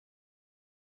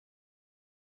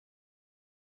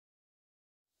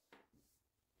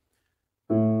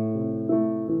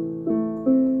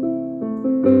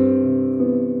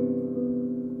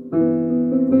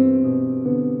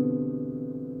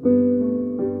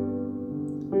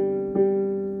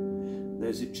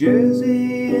There's a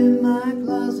jersey in my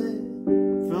closet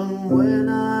from when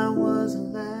I was a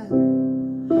lad.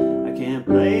 I can't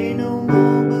play no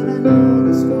more, but I know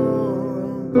the score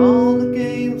of all the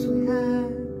games we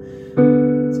had.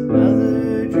 It's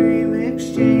another dream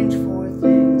exchange for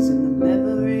things and the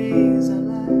memories I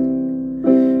lack.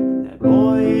 And that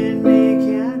boy in me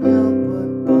can't help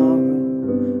but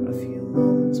borrow a few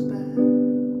moments back.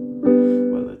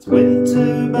 Well, it's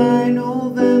winter by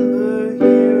November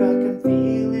here, I can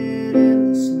feel it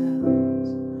in the smells.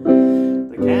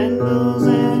 The candles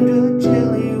and a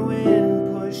chilly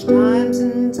wind push times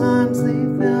and times they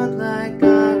felt like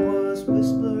I was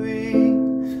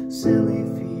whispering silly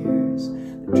fears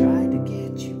that tried to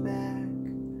get you back.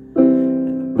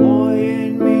 And the boy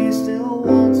in me still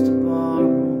wants to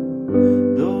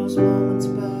borrow those moments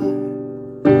back.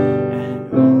 And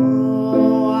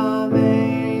oh, I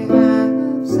may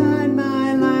have signed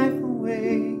my life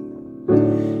away.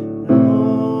 No,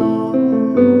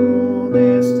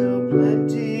 there's still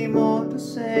plenty more to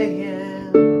say.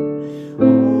 And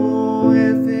oh,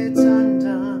 if it's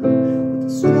undone with the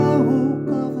stroke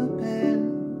of a pen,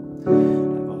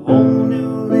 have a whole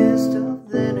new list of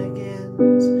then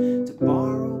agains to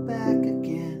borrow back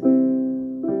again.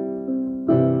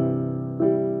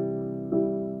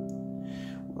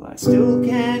 Well, I still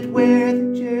can't wear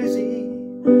the jersey,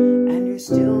 and you're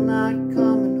still not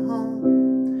coming home.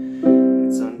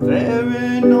 It's unfair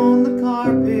and on the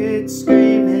carpet,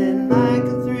 screaming like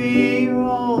a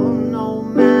 3-year-old. No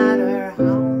matter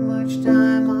how much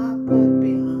time I put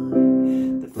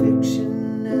behind the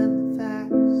fiction and the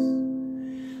facts,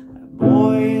 that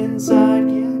boy inside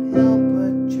can't help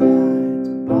but try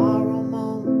to borrow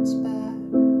moments back.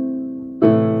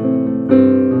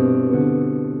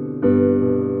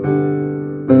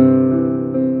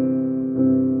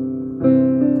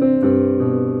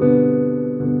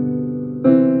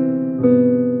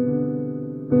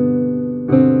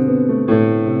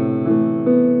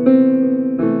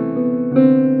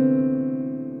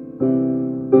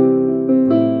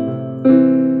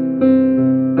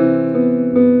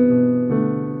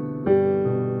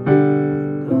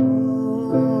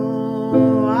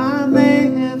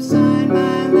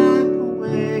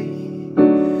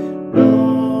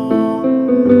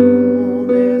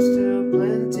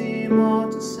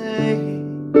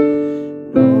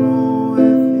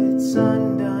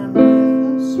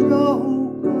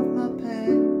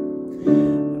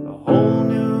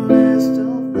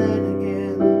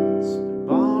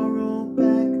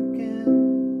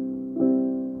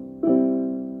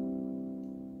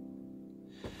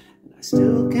 I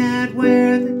still can't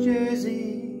wear the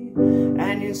jersey,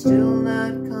 and you're still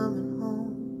not coming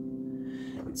home.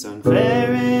 It's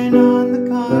unfair and